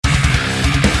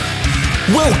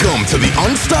Welcome to the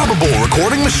Unstoppable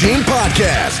Recording Machine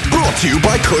Podcast, brought to you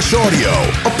by Kush Audio,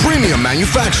 a premium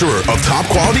manufacturer of top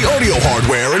quality audio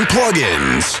hardware and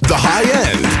plugins. The high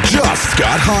end just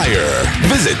got higher.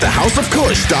 Visit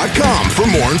thehouseofkush.com for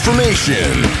more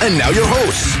information. And now your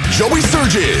hosts, Joey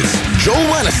Surges, Joel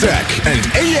Lanasek, and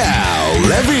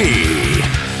Eyal Levi.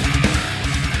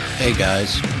 Hey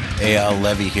guys, Eyal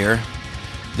Levi here.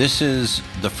 This is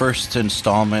the first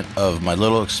installment of my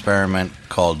little experiment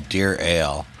called Dear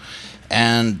Eyal,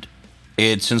 and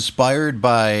it's inspired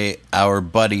by our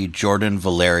buddy Jordan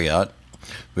Valeriot,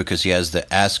 because he has the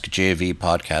Ask JV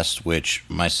podcast, which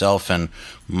myself and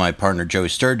my partner Joey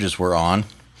Sturgis were on,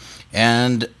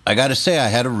 and I gotta say I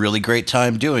had a really great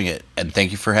time doing it, and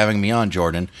thank you for having me on,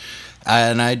 Jordan.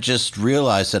 And I just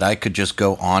realized that I could just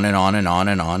go on and on and on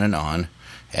and on and on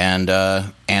and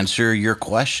answer your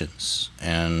questions.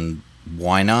 And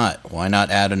why not? Why not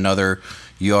add another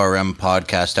URM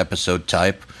podcast episode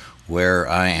type where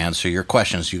I answer your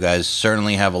questions? You guys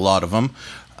certainly have a lot of them.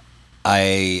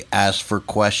 I asked for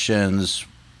questions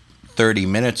 30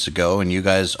 minutes ago, and you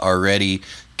guys already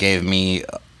gave me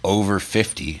over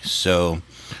 50. So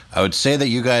I would say that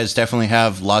you guys definitely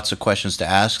have lots of questions to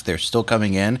ask. They're still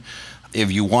coming in. If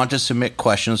you want to submit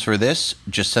questions for this,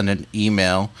 just send an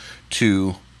email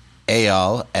to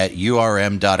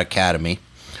eyal@urm.academy.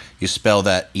 You spell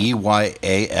that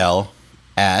EYAL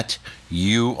at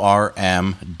urm.academy,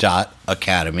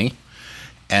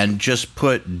 and just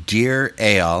put Dear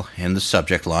Eyal in the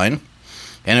subject line.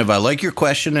 And if I like your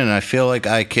question and I feel like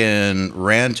I can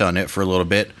rant on it for a little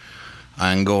bit,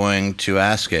 I'm going to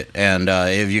ask it. And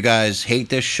if you guys hate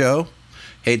this show,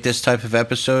 hate this type of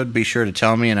episode, be sure to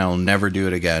tell me and I will never do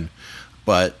it again.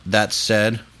 But that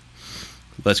said,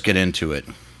 let's get into it.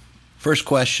 First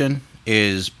question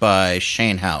is by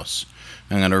Shane House.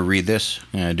 I'm going to read this.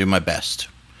 I'm going to do my best.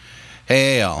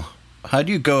 Hey, Eyal, how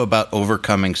do you go about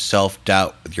overcoming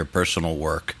self-doubt with your personal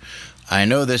work? I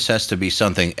know this has to be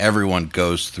something everyone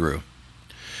goes through.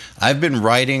 I've been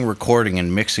writing, recording,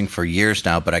 and mixing for years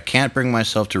now, but I can't bring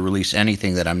myself to release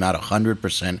anything that I'm not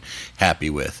 100% happy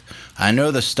with. I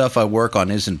know the stuff I work on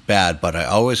isn't bad, but I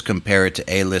always compare it to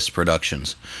A-list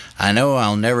productions. I know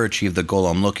I'll never achieve the goal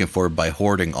I'm looking for by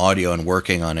hoarding audio and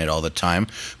working on it all the time,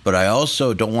 but I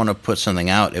also don't want to put something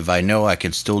out if I know I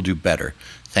can still do better.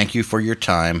 Thank you for your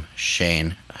time,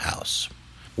 Shane House.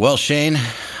 Well, Shane,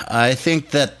 I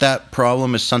think that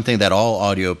problem is something that all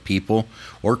audio people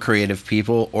or creative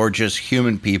people or just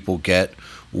human people get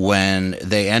when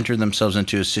they enter themselves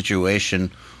into a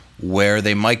situation where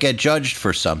they might get judged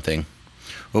for something.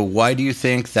 Well, why do you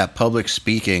think that public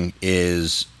speaking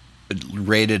is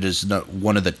rated as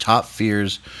one of the top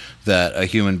fears that a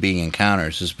human being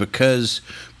encounters? Is because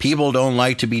people don't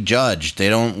like to be judged. They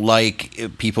don't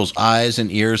like people's eyes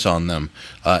and ears on them.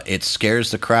 It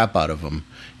scares the crap out of them.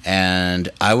 And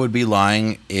I would be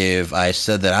lying if I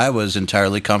said that I was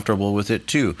entirely comfortable with it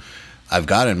too. I've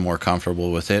gotten more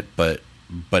comfortable with it, but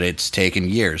it's taken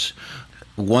years.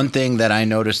 One thing that I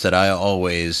noticed that I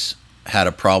always had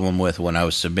a problem with when I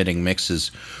was submitting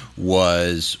mixes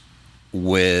was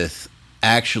with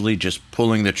actually just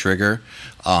pulling the trigger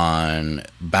on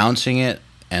bouncing it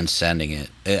and sending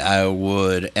it. I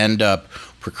would end up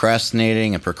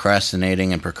procrastinating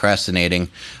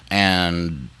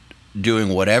and doing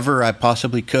whatever I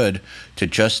possibly could to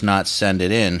just not send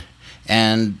it in.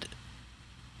 And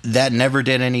that never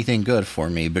did anything good for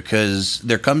me, because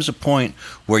there comes a point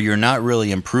where you're not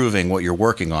really improving what you're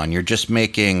working on. You're just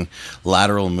making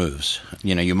lateral moves.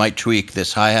 You know, you might tweak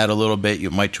this hi-hat a little bit,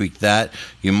 you might tweak that,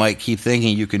 you might keep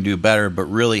thinking you can do better, but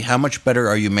really, how much better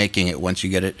are you making it once you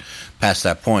get it past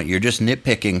that point? You're just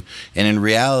nitpicking, and in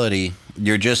reality,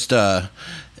 you're just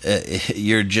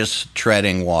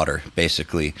treading water,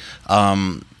 basically.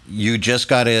 You just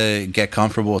got to get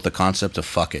comfortable with the concept of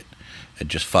fuck it.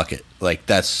 Just fuck it. Like,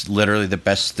 that's literally the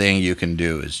best thing you can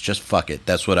do, is just fuck it.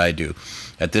 That's what I do.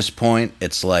 At this point,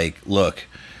 it's like, look,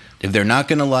 if they're not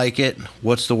going to like it,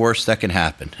 what's the worst that can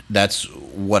happen? That's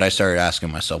what I started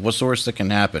asking myself. What's the worst that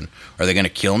can happen? Are they going to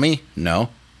kill me?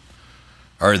 No.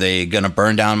 Are they going to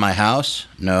burn down my house?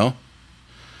 No.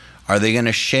 Are they going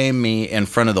to shame me in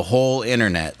front of the whole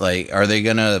internet? Like, are they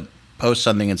going to post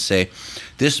something and say,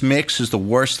 this mix is the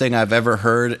worst thing I've ever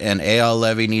heard, and Eyal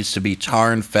Levi needs to be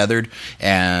tar and feathered,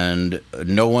 and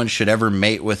no one should ever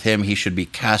mate with him. He should be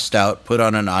cast out, put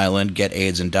on an island, get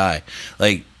AIDS, and die.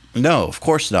 Like, no, of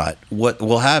course not. What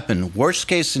will happen, worst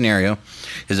case scenario,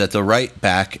 is that they'll write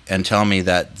back and tell me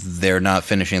that they're not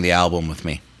finishing the album with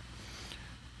me.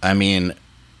 I mean,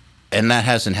 and that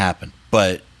hasn't happened,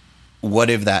 but what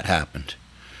if that happened?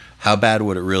 How bad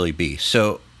would it really be?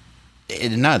 So,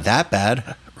 it's not that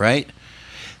bad, right?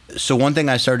 So one thing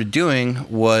I started doing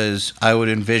was I would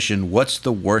envision what's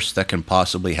the worst that can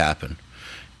possibly happen.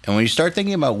 And when you start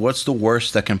thinking about what's the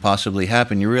worst that can possibly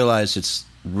happen, you realize it's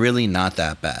really not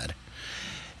that bad.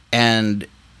 And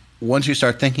once you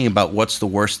start thinking about what's the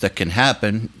worst that can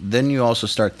happen, then you also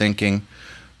start thinking,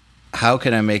 how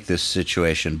can I make this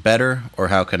situation better, or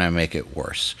how can I make it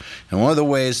worse? And one of the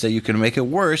ways that you can make it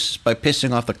worse is by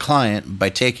pissing off the client by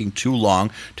taking too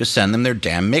long to send them their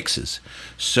damn mixes.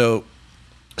 So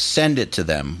send it to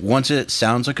them. Once it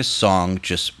sounds like a song,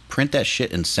 just print that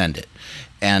shit and send it.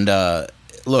 And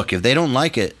look, if they don't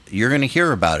like it, you're going to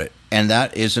hear about it. And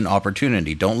that is an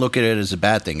opportunity. Don't look at it as a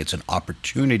bad thing. It's an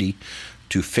opportunity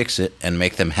to fix it and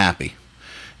make them happy.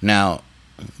 Now,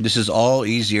 this is all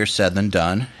easier said than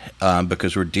done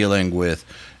because we're dealing with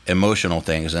emotional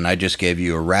things. And I just gave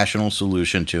you a rational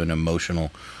solution to an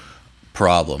emotional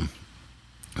problem.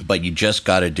 But you just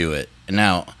got to do it.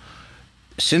 Now,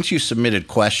 since you submitted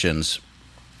questions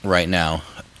right now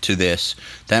to this,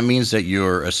 that means that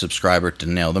you're a subscriber to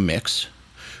Nail the Mix,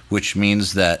 which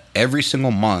means that every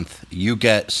single month you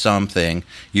get something,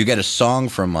 you get a song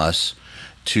from us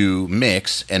to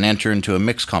mix and enter into a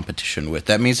mix competition with.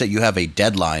 That means that you have a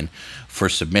deadline for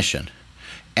submission.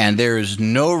 And there is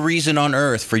no reason on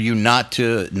earth for you not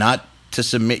to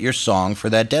submit your song for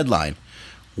that deadline.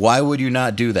 Why would you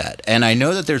not do that? And I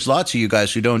know that there's lots of you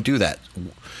guys who don't do that.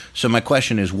 So my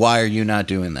question is, why are you not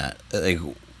doing that? Like,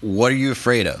 what are you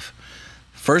afraid of?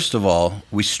 First of all,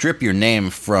 we strip your name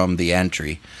from the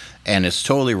entry, and it's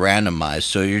totally randomized,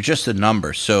 so you're just a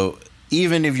number. So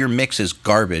even if your mix is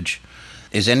garbage,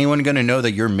 is anyone going to know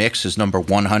that your mix is number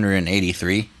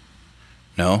 183?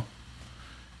 No?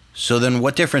 So then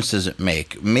what difference does it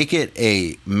make? Make it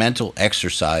a mental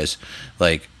exercise,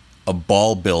 like a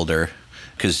ball builder,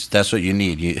 because that's what you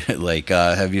need.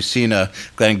 Have you seen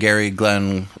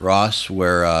Glenn Ross,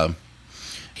 where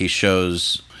he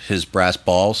shows his brass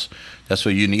balls? That's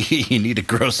what you need. You need to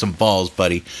grow some balls,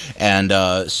 buddy.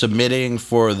 And submitting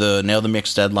for the Nail the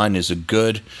Mix deadline is a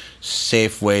good,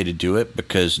 safe way to do it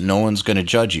because no one's going to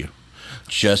judge you.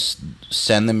 Just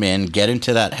send them in, get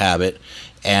into that habit.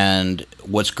 And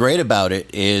what's great about it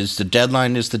is the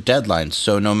deadline is the deadline.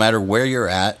 So no matter where you're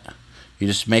at, you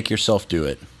just make yourself do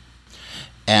it.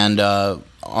 And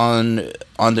on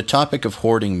the topic of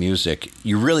hoarding music,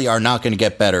 you really are not going to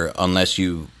get better unless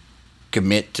you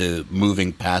commit to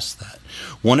moving past that.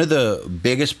 One of the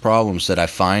biggest problems that I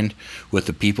find with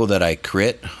the people that I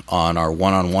crit on our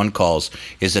one-on-one calls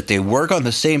is that they work on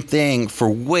the same thing for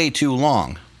way too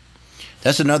long.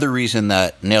 That's another reason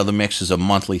that Nail the Mix is a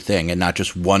monthly thing and not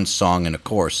just one song in a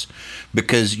course.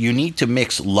 Because you need to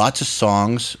mix lots of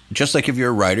songs. Just like if you're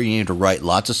a writer, you need to write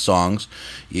lots of songs.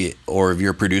 Or if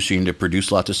you're a producer, you need to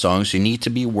produce lots of songs. You need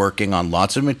to be working on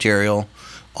lots of material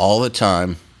all the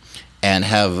time and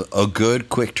have a good,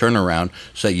 quick turnaround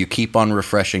so that you keep on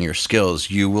refreshing your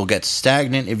skills. You will get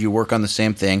stagnant if you work on the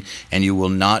same thing, and you will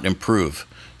not improve.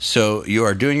 So you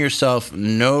are doing yourself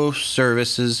no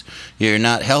services. You're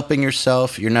not helping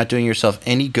yourself. You're not doing yourself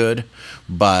any good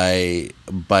by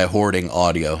hoarding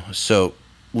audio. So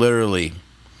literally,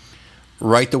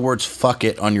 write the words "fuck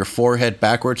it" on your forehead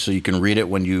backwards so you can read it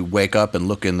when you wake up and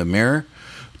look in the mirror.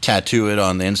 Tattoo it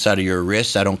on the inside of your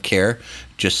wrist. I don't care.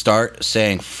 Just start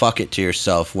saying "fuck it" to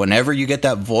yourself. Whenever you get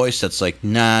that voice that's like,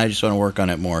 "Nah, I just want to work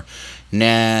on it more.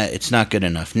 Nah, it's not good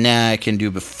enough. Nah, I can do,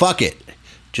 but fuck it."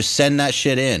 Just send that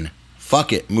shit in.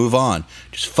 Fuck it. Move on.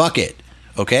 Just fuck it.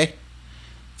 Okay?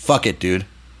 Fuck it, dude.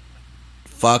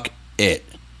 Fuck it.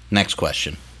 Next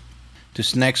question.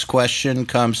 This next question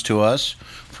comes to us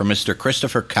from Mr.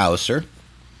 Christopher Kauser.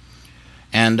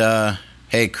 And,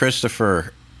 hey,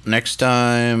 Christopher, next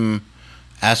time,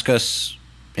 ask us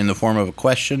in the form of a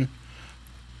question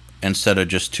instead of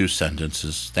just 2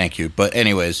 sentences. Thank you. But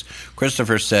anyways,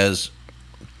 Christopher says,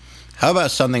 how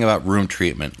about something about room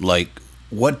treatment? Like,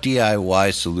 what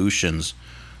DIY solutions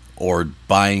or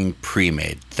buying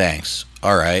pre-made? Thanks.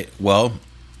 All right. Well,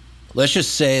 let's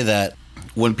just say that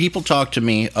when people talk to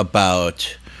me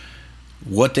about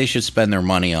what they should spend their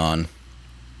money on,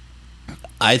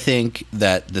 I think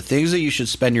that the things that you should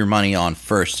spend your money on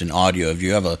first in audio, if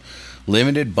you have a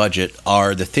limited budget,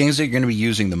 are the things that you're going to be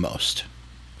using the most.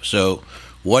 So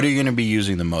what are you going to be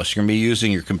using the most? You're going to be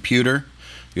using your computer,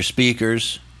 your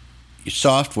speakers, your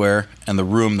software, and the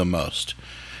room the most.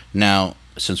 Now,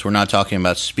 since we're not talking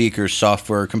about speakers,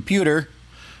 software, or computer,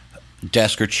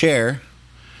 desk or chair,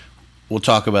 we'll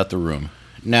talk about the room.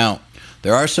 Now,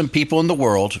 there are some people in the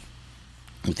world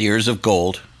with ears of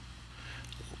gold,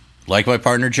 like my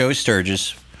partner Joey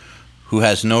Sturgis, who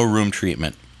has no room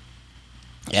treatment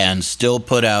and still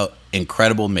put out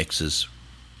incredible mixes.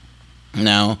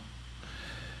 Now,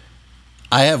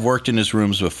 I have worked in his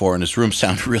rooms before, and his rooms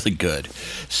sound really good.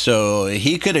 So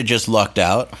he could have just lucked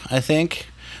out, I think.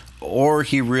 Or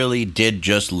he really did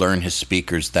just learn his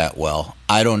speakers that well.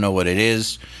 I don't know what it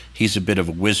is. He's a bit of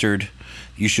a wizard.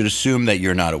 You should assume that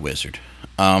you're not a wizard.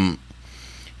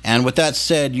 And with that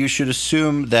said, you should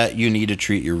assume that you need to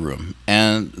treat your room.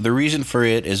 And the reason for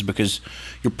it is because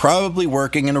you're probably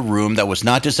working in a room that was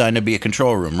not designed to be a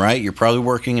control room, right? You're probably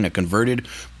working in a converted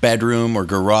bedroom or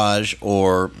garage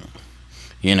or,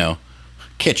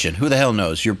 kitchen. Who the hell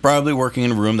knows? You're probably working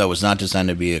in a room that was not designed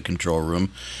to be a control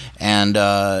room. And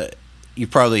you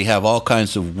probably have all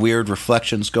kinds of weird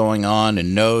reflections going on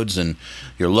and nodes, and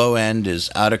your low end is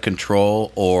out of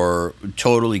control or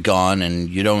totally gone, and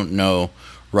you don't know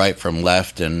right from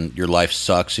left, and your life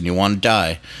sucks and you want to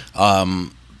die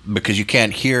because you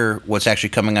can't hear what's actually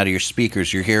coming out of your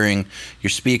speakers. You're hearing your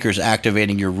speakers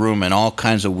activating your room and all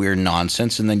kinds of weird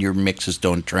nonsense, and then your mixes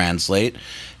don't translate,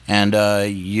 and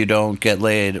you don't get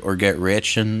laid or get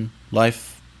rich, and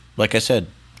life, like I said,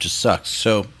 just sucks.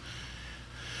 So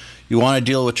you want to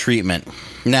deal with treatment.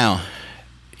 Now,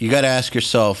 you got to ask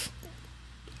yourself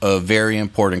a very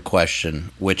important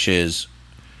question, which is,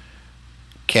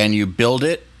 can you build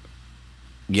it?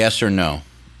 Yes or no?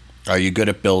 Are you good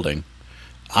at building?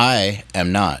 I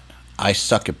am not. I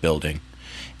suck at building.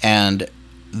 And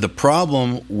the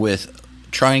problem with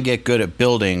trying to get good at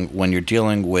building when you're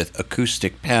dealing with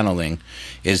acoustic paneling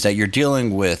is that you're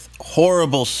dealing with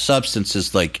horrible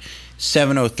substances like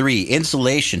 703,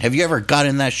 insulation. Have you ever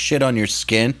gotten that shit on your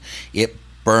skin? It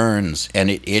burns and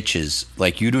it itches.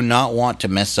 Like, you do not want to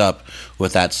mess up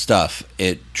with that stuff.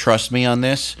 Trust me on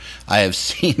this. I have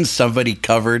seen somebody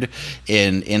covered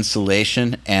in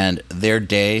insulation and their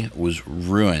day was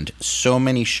ruined. So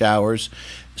many showers,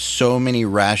 so many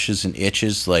rashes and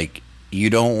itches. Like, you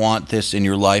don't want this in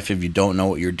your life if you don't know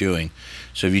what you're doing.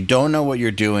 So if you don't know what you're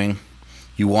doing,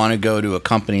 you want to go to a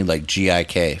company like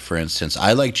GIK, for instance.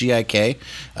 I like GIK.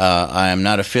 I am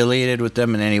not affiliated with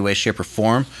them in any way, shape, or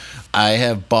form. I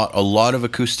have bought a lot of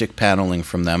acoustic paneling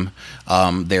from them.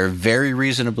 They're very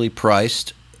reasonably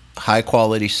priced,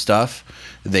 high-quality stuff.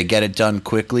 They get it done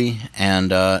quickly,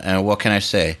 and what can I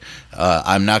say?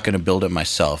 I'm not going to build it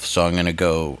myself, so I'm going to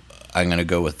go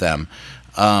with them.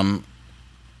 I'm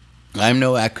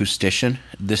no acoustician.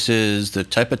 This is the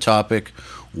type of topic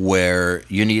where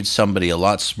you need somebody a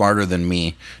lot smarter than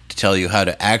me to tell you how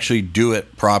to actually do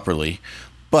it properly.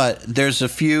 But there's a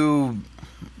few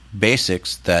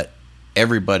basics that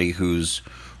everybody who's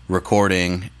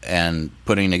recording and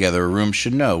putting together a room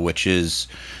should know, which is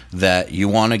that you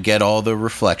want to get all the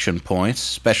reflection points,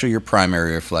 especially your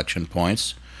primary reflection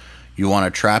points. You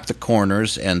want to trap the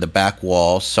corners and the back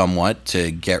wall somewhat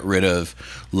to get rid of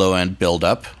low-end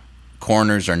buildup.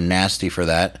 Corners are nasty for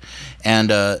that.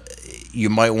 And you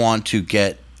might want to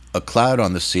get a cloud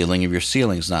on the ceiling if your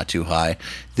ceiling's not too high.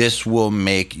 This will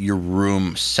make your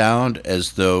room sound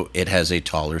as though it has a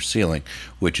taller ceiling,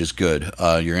 which is good.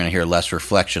 You're going to hear less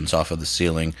reflections off of the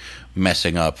ceiling,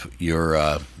 messing up what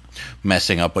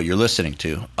you're listening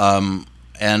to. And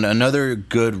another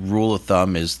good rule of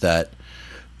thumb is that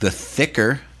the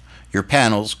thicker your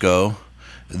panels go,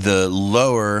 the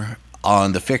lower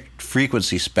on the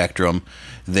frequency spectrum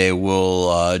they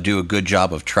will do a good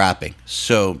job of trapping.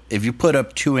 So if you put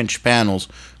up 2-inch panels,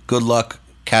 good luck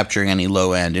capturing any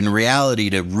low end. In reality,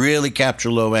 to really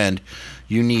capture low end,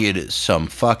 you need some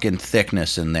fucking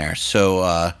thickness in there.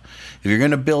 So if you're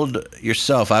going to build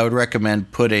yourself, I would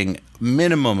recommend putting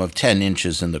minimum of 10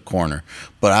 inches in the corner.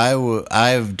 But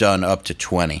I've done up to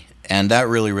 20. And that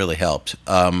really, really helped.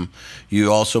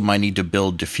 You also might need to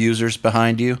build diffusers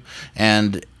behind you.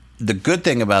 And the good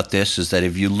thing about this is that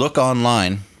if you look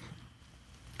online,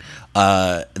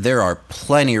 there are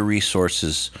plenty of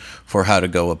resources for how to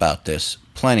go about this.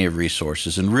 Plenty of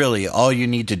resources. And really, all you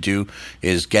need to do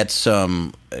is get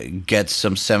some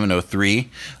 703,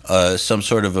 some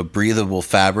sort of a breathable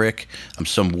fabric,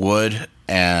 some wood,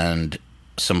 and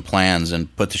some plans,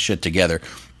 and put the shit together.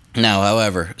 Now,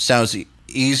 however, sounds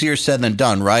easier said than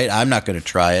done, right? I'm not going to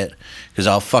try it because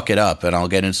I'll fuck it up and I'll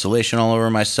get insulation all over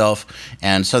myself,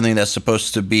 and something that's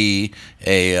supposed to be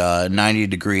a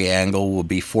 90-degree angle will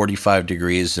be 45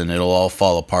 degrees and it'll all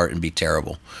fall apart and be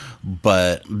terrible.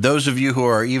 But those of you who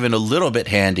are even a little bit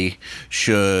handy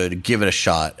should give it a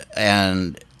shot.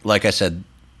 And like I said,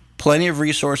 plenty of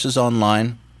resources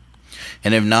online,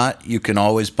 and if not, you can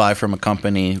always buy from a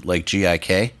company like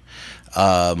GIK.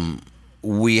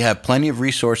 We have plenty of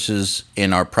resources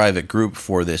in our private group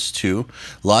for this too.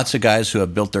 Lots of guys who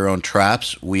have built their own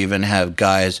traps. We even have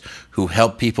guys who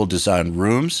help people design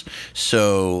rooms.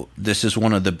 So this is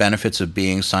one of the benefits of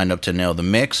being signed up to Nail the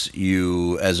Mix.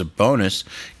 You, as a bonus,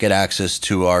 get access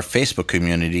to our Facebook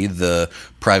community, the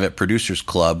Private Producers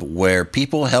Club, where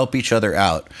people help each other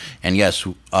out. And yes,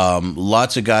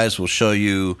 lots of guys will show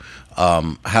you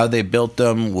how they built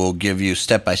them. We'll give you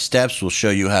step-by-steps. We'll show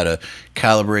you how to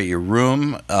calibrate your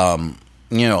room.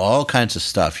 All kinds of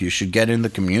stuff. You should get in the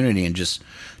community and just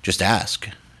ask.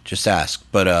 Just ask.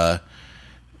 But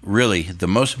really, the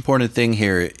most important thing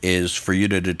here is for you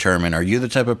to determine, are you the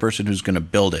type of person who's going to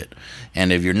build it?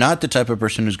 And if you're not the type of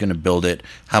person who's going to build it,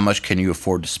 how much can you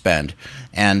afford to spend?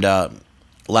 And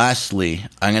lastly,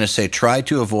 I'm going to say try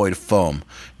to avoid foam.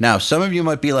 Now, some of you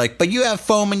might be like, but you have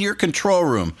foam in your control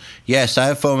room. Yes, I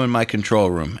have foam in my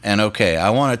control room. And okay, I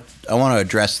want to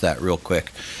address that real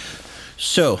quick.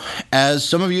 So, as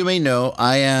some of you may know,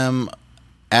 I am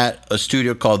at a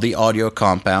studio called The Audio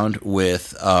Compound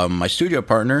with my studio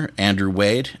partner, Andrew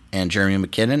Wade and Jeremy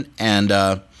McKinnon.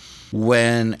 And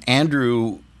when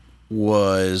Andrew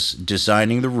was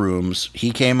designing the rooms,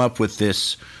 he came up with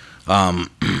this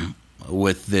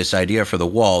idea for the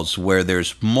walls where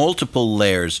there's multiple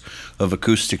layers of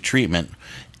acoustic treatment.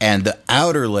 And the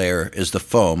outer layer is the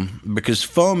foam, because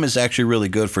foam is actually really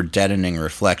good for deadening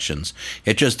reflections.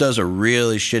 It just does a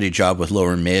really shitty job with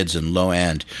lower mids and low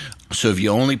end. So if you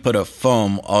only put up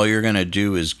foam, all you're going to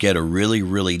do is get a really,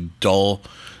 really dull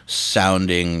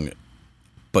sounding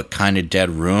but kind of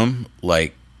dead room.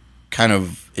 Like,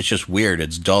 it's just weird.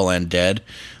 It's dull and dead,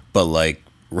 but like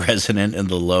resonant in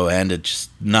the low end. It's just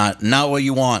not what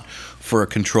you want for a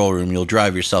control room. You'll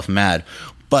drive yourself mad.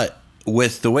 But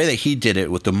with the way that he did it,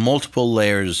 with the multiple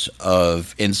layers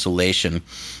of insulation,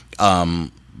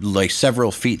 like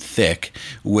several feet thick,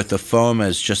 with the foam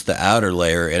as just the outer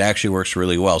layer, it actually works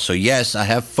really well. So yes, I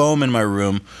have foam in my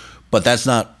room, but that's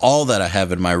not all that I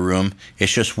have in my room.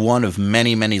 It's just one of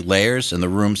many, many layers, and the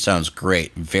room sounds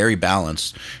great, very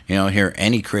balanced. You don't hear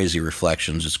any crazy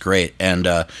reflections. It's great. And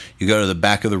you go to the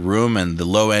back of the room, and the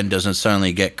low end doesn't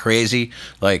suddenly get crazy.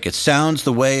 Like, it sounds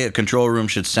the way a control room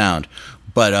should sound.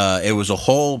 But it was a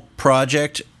whole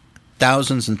project.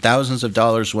 Thousands and thousands of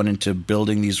dollars went into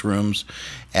building these rooms,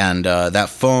 and that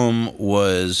foam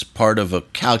was part of a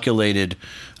calculated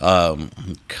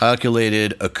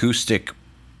acoustic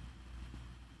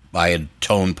by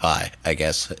tone pie, I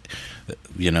guess. That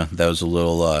was a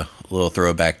little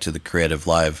throwback to the Creative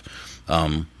Live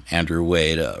Andrew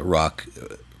Wade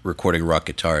recording rock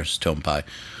guitars tone pie.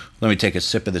 Let me take a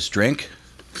sip of this drink.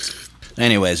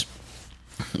 Anyways,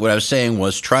 what I was saying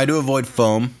was try to avoid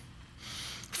foam.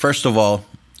 First of all,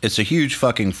 it's a huge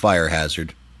fucking fire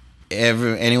hazard.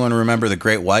 Anyone remember the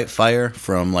Great White Fire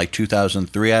from like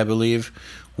 2003, I believe,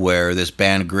 where this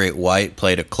band Great White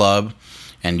played a club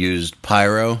and used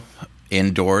pyro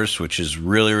indoors, which is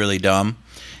really, really dumb.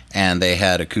 And they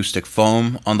had acoustic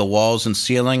foam on the walls and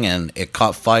ceiling, and it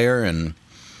caught fire, and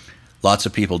lots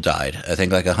of people died. I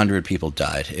think like 100 people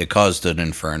died. It caused an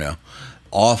inferno.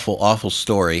 Awful, awful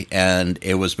story, and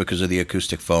it was because of the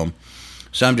acoustic foam.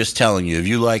 So I'm just telling you, if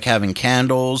you like having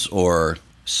candles or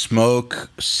smoke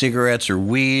cigarettes or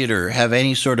weed or have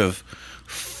any sort of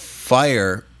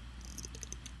fire,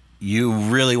 you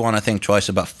really want to think twice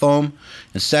about foam.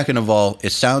 And second of all,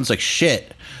 it sounds like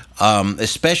shit,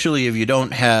 especially if you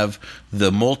don't have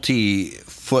the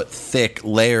multi-foot thick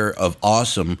layer of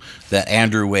awesome that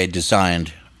Andrew Wade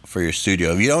designed for your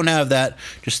studio. If you don't have that,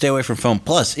 just stay away from foam.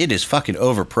 Plus, it is fucking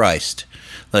overpriced.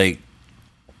 Like,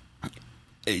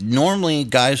 normally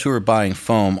guys who are buying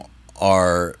foam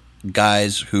are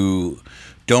guys who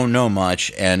don't know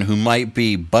much and who might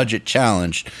be budget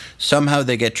challenged. Somehow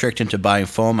they get tricked into buying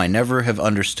foam. I never have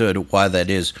understood why that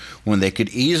is, when they could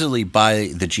easily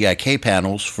buy the GIK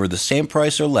panels for the same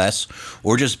price or less,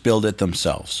 or just build it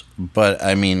themselves. But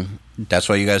I mean, that's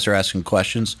why you guys are asking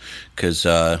questions, because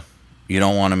you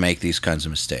don't want to make these kinds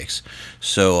of mistakes.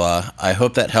 So I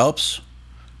hope that helps.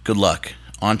 Good luck.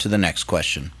 On to the next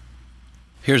question.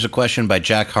 Here's a question by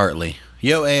Jack Hartley.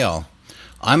 Yo, Eyal.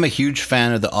 I'm a huge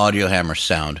fan of the Audio Hammer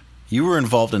sound. You were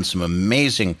involved in some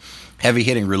amazing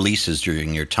heavy-hitting releases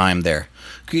during your time there.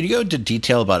 Could you go into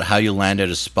detail about how you landed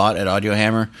a spot at Audio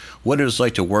Hammer, what it was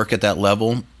like to work at that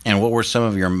level, and what were some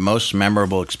of your most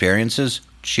memorable experiences?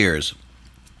 Cheers.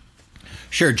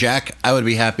 Sure, Jack. I would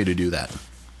be happy to do that.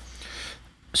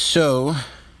 So,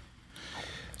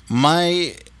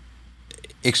 my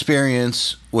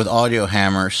experience with Audio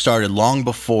Hammer started long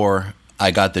before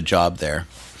I got the job there.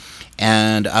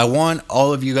 And I want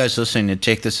all of you guys listening to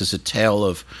take this as a tale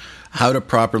of how to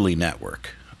properly network,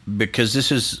 because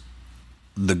this is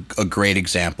a great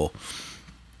example.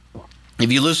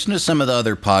 If you listen to some of the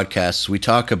other podcasts, we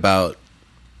talk about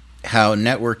how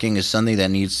networking is something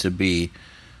that needs to be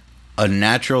a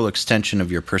natural extension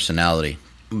of your personality,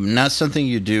 not something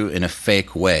you do in a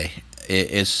fake way.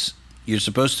 It's you're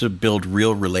supposed to build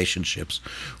real relationships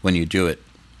when you do it,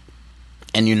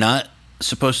 and you're not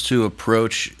supposed to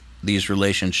approach these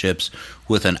relationships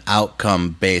with an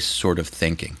outcome-based sort of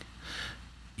thinking.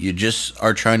 You just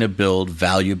are trying to build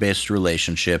value-based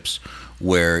relationships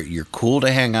where you're cool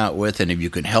to hang out with, and if you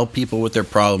can help people with their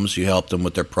problems, you help them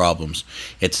with their problems.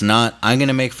 It's not, I'm going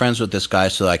to make friends with this guy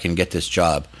so I can get this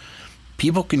job.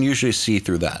 People can usually see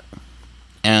through that.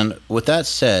 And with that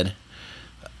said,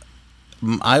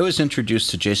 I was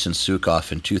introduced to Jason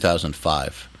Sukoff in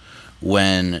 2005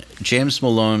 when James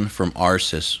Malone from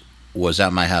Arsis was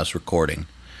at my house recording.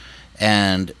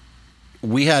 And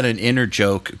we had an inner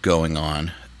joke going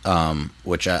on,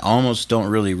 which I almost don't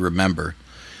really remember.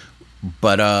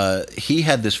 But he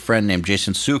had this friend named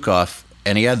Jason Sukoff,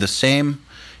 and he had the same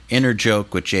inner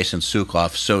joke with Jason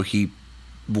Sukoff. So he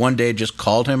one day just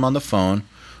called him on the phone,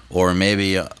 or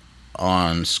maybe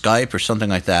on Skype or something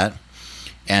like that,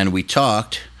 and we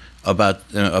talked about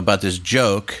this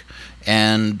joke,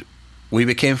 and we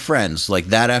became friends. Like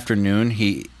that afternoon,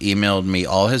 he emailed me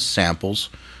all his samples.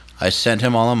 I sent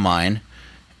him all of mine,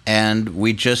 and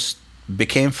we just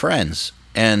became friends.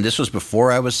 And this was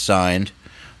before I was signed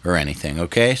or anything,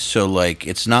 okay? So, like,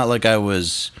 it's not like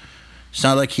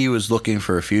he was looking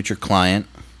for a future client,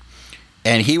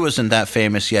 and he wasn't that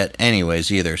famous yet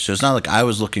anyways either, so it's not like I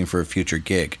was looking for a future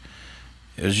gig.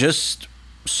 It was just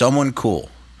someone cool,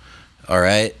 all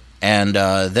right? And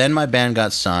then my band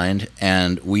got signed,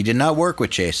 and we did not work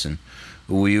with Jason.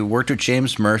 We worked with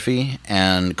James Murphy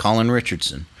and Colin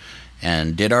Richardson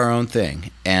and did our own thing.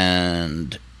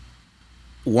 And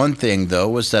one thing, though,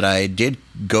 was that I did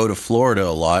go to Florida a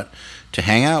lot to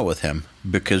hang out with him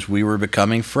because we were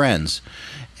becoming friends.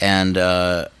 And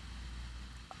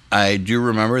I do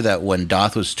remember that when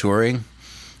Doth was touring,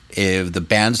 if the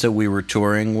bands that we were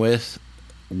touring with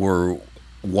were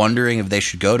wondering if they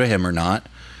should go to him or not,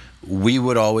 we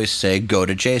would always say, go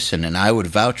to Jason, and I would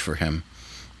vouch for him.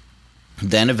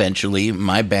 Then eventually,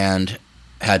 my band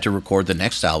had to record the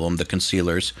next album, The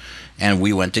Concealers, and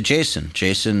we went to Jason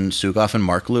Sukoff and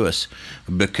Mark Lewis,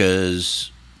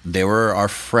 because they were our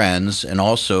friends, and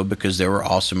also because they were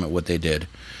awesome at what they did.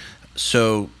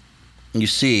 So, you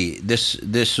see, this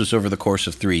was over the course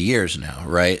of 3 years now,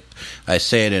 right? I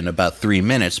say it in about 3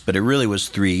 minutes, but it really was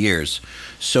 3 years.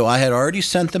 So I had already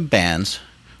sent them bands,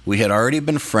 we had already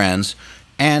been friends,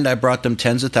 and I brought them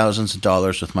tens of thousands of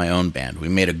dollars with my own band. We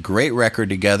made a great record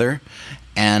together,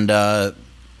 and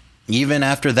even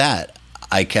after that,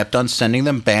 I kept on sending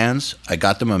them bands. I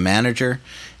got them a manager,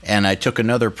 and I took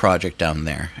another project down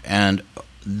there. And,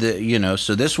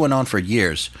 so this went on for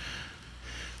years.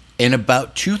 In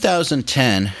about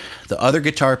 2010, the other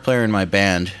guitar player in my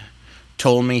band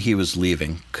told me he was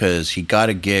leaving because he got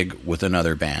a gig with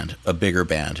another band, a bigger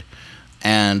band.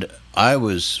 And I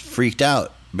was freaked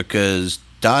out because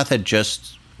Doth had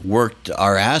just worked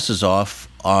our asses off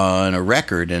on a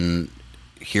record, and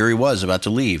here he was about to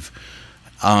leave.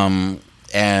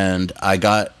 And I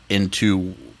got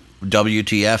into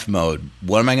WTF mode.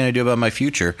 What am I going to do about my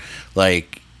future?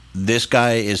 Like, this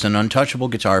guy is an untouchable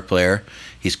guitar player.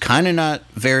 He's kind of not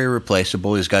very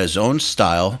replaceable. He's got his own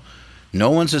style. No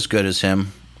one's as good as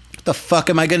him. What the fuck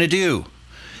am I going to do?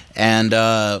 And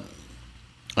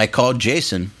I called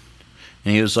Jason,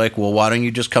 and he was like, well, why don't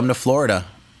you just come to Florida?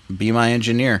 Be my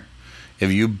engineer.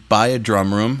 If you buy a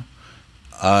drum room,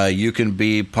 you can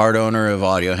be part owner of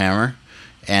Audio Hammer,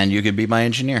 and you could be my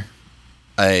engineer.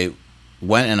 I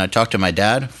went and I talked to my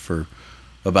dad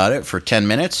about it for 10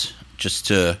 minutes,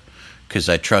 because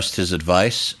I trust his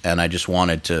advice, and I just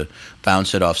wanted to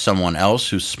bounce it off someone else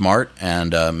who's smart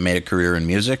and made a career in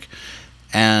music.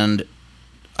 And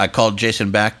I called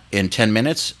Jason back in 10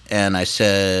 minutes, and I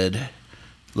said,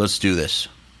 let's do this.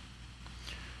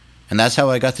 And that's how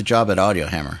I got the job at Audio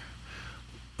Hammer.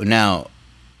 Now,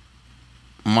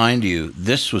 mind you,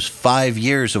 this was 5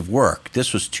 years of work.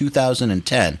 This was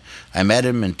 2010. I met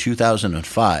him in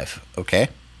 2005, okay?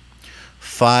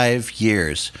 5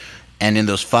 years. And in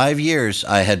those 5 years,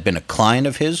 I had been a client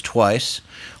of his twice,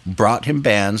 brought him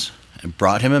bands, and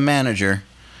brought him a manager,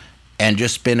 and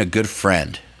just been a good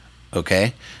friend,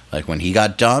 okay? Like, when he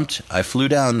got dumped, I flew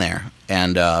down there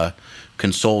and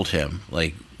consoled him.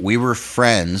 Like, we were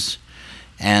friends.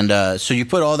 And so you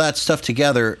put all that stuff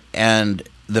together, and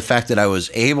the fact that I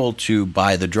was able to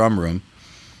buy the drum room,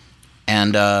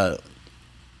 and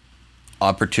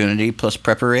opportunity plus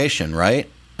preparation, right?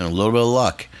 And a little bit of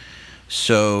luck.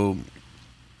 So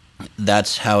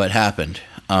that's how it happened.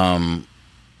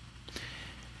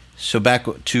 So back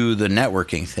to the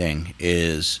networking thing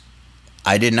is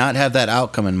I did not have that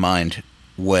outcome in mind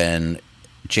when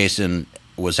Jason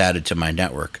was added to my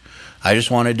network. I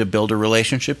just wanted to build a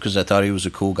relationship because I thought he was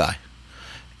a cool guy.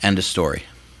 End of story.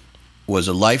 Was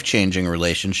a life-changing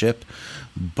relationship,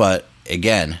 but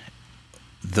again,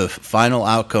 the final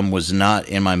outcome was not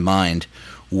in my mind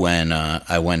when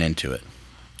I went into it.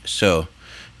 So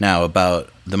now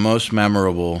about the most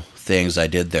memorable things I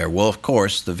did there. Well, of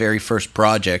course, the very first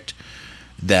project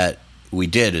that we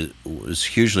did was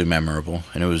hugely memorable,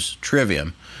 and it was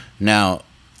Trivium. Now,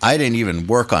 I didn't even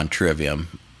work on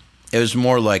Trivium. It was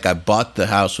more like I bought the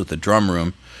house with the drum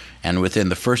room, and within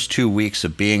the first 2 weeks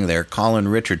of being there, Colin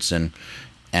Richardson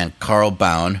and Carl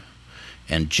Bown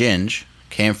and Ginge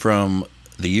came from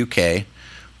the UK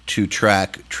to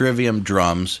track Trivium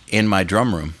drums in my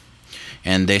drum room.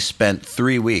 And they spent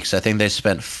 3 weeks. I think they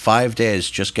spent 5 days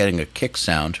just getting a kick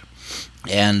sound.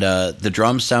 And the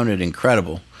drums sounded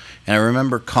incredible. And I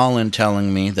remember Colin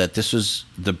telling me that this was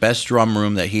the best drum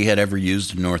room that he had ever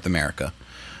used in North America.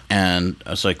 And I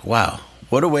was like, wow,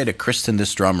 what a way to christen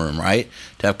this drum room, right?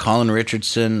 To have Colin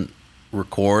Richardson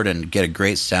record and get a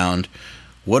great sound.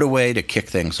 What a way to kick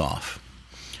things off.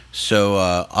 So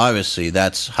obviously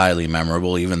that's highly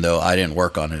memorable, even though I didn't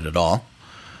work on it at all.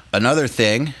 Another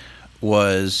thing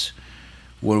was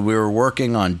when we were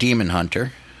working on Demon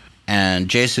Hunter, and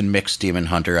Jason mixed Demon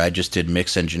Hunter. I just did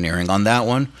mix engineering on that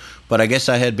one, but I guess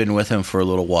I had been with him for a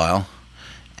little while,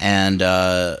 and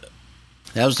that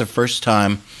was the first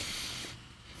time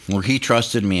where he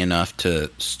trusted me enough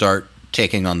to start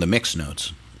taking on the mix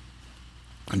notes,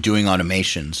 doing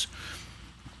automations,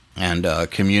 and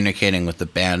communicating with the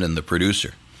band and the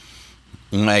producer.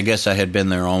 And I guess I had been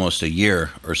there almost a year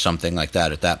or something like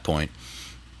that at that point.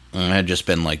 And I had just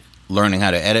been like learning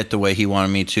how to edit the way he wanted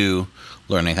me to,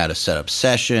 learning how to set up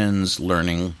sessions,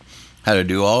 learning how to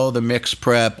do all the mix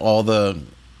prep, all the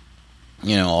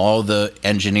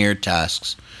engineered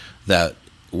tasks that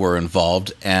were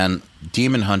involved. And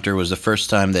Demon Hunter was the first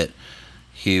time that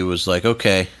he was like,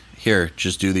 okay, here,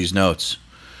 just do these notes.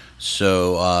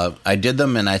 So I did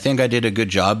them, and I think I did a good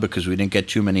job because we didn't get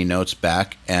too many notes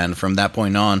back. And from that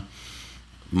point on,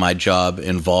 my job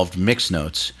involved mix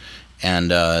notes.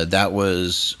 And that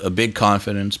was a big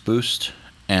confidence boost,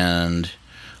 and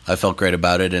I felt great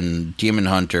about it. And Demon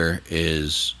Hunter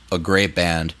is a great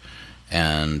band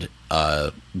and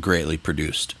greatly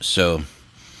produced. So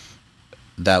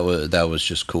that was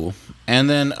just cool. And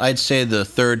then I'd say the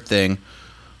third thing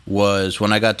was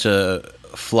when I got to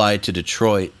fly to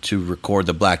Detroit to record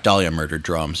the Black Dahlia Murder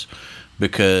drums,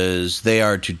 because they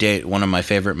are to date one of my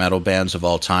favorite metal bands of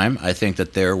all time. I think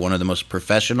that they're one of the most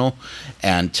professional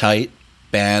and tight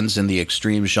bands in the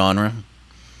extreme genre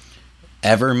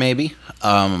ever, maybe.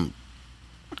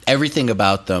 Everything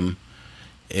about them,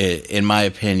 in my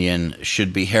opinion,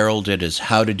 should be heralded as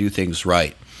how to do things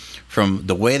right. From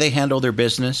the way they handle their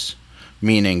business,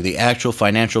 meaning the actual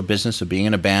financial business of being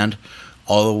in a band,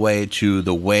 all the way to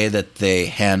the way that they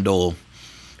handle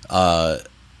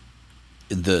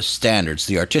the standards,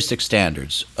 the artistic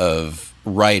standards of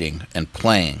writing and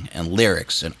playing and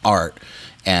lyrics and art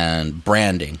and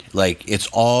branding. Like, it's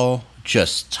all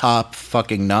just top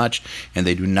fucking notch, and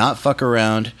they do not fuck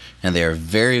around, and they are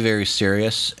very, very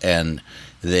serious, and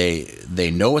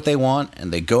they know what they want,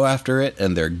 and they go after it,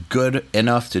 and they're good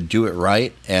enough to do it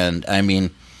right. And I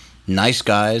mean, nice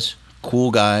guys,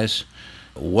 cool guys.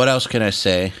 What else can I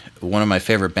say? One of my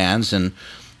favorite bands. And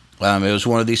it was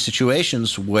one of these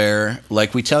situations where,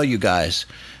 like we tell you guys,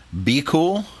 be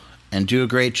cool and do a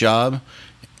great job,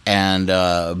 and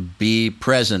be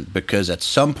present, because at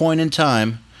some point in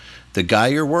time, the guy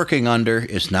you're working under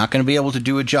is not going to be able to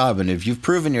do a job, and if you've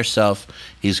proven yourself,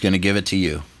 he's going to give it to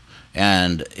you.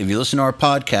 And if you listen to our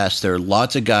podcast, there are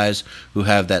lots of guys who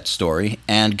have that story,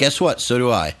 and guess what? So do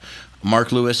I.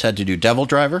 Mark Lewis had to do Devil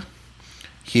Driver.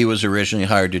 He was originally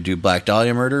hired to do Black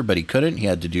Dahlia Murder, but he couldn't. He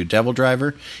had to do Devil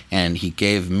Driver, and he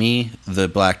gave me the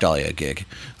Black Dahlia gig.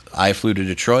 I flew to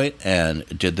Detroit and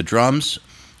did the drums,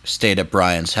 stayed at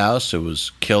Brian's house. It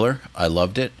was killer. I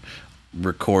loved it.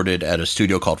 Recorded at a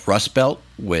studio called Rust Belt,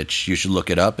 which you should look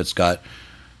it up. It's got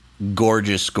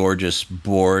gorgeous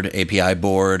board, API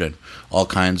board, and all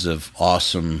kinds of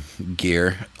awesome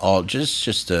gear. All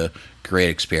just a great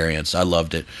experience. I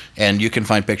loved it, and you can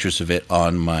find pictures of it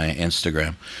on my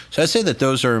Instagram. So I'd say that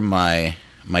those are my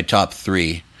top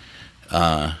three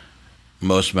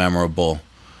most memorable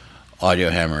Audio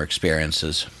Hammer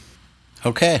experiences.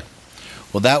 Okay,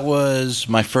 well, that was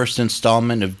my first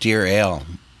installment of Dear Eyal.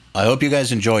 I hope you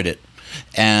guys enjoyed it,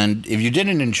 and if you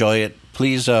didn't enjoy it,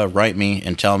 please write me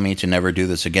and tell me to never do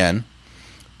this again.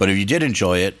 But if you did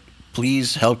enjoy it,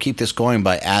 please help keep this going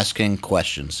by asking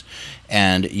questions.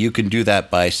 And you can do that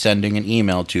by sending an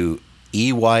email to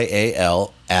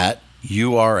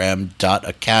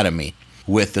eyal@urm.academy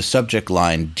with the subject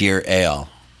line, Dear Eyal.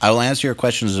 I will answer your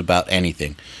questions about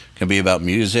anything. It can be about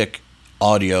music,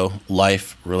 audio,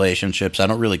 life, relationships. I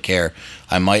don't really care.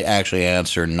 I might actually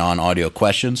answer non-audio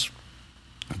questions,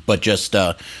 but just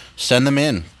send them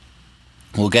in.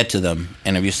 We'll get to them.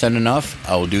 And if you send enough,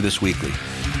 I will do this weekly.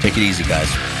 Take it easy,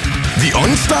 guys. The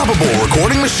Unstoppable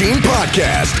Recording Machine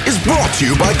Podcast is brought to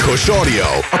you by Cush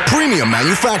Audio, a premium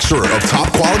manufacturer of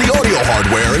top quality audio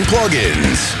hardware and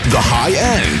plugins. The high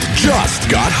end just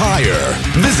got higher.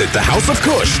 Visit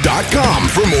thehouseofcush.com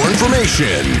for more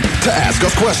information. To ask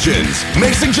us questions,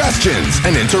 make suggestions,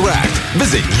 and interact,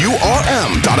 visit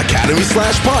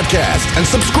urm.academy/podcast and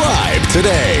subscribe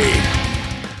today.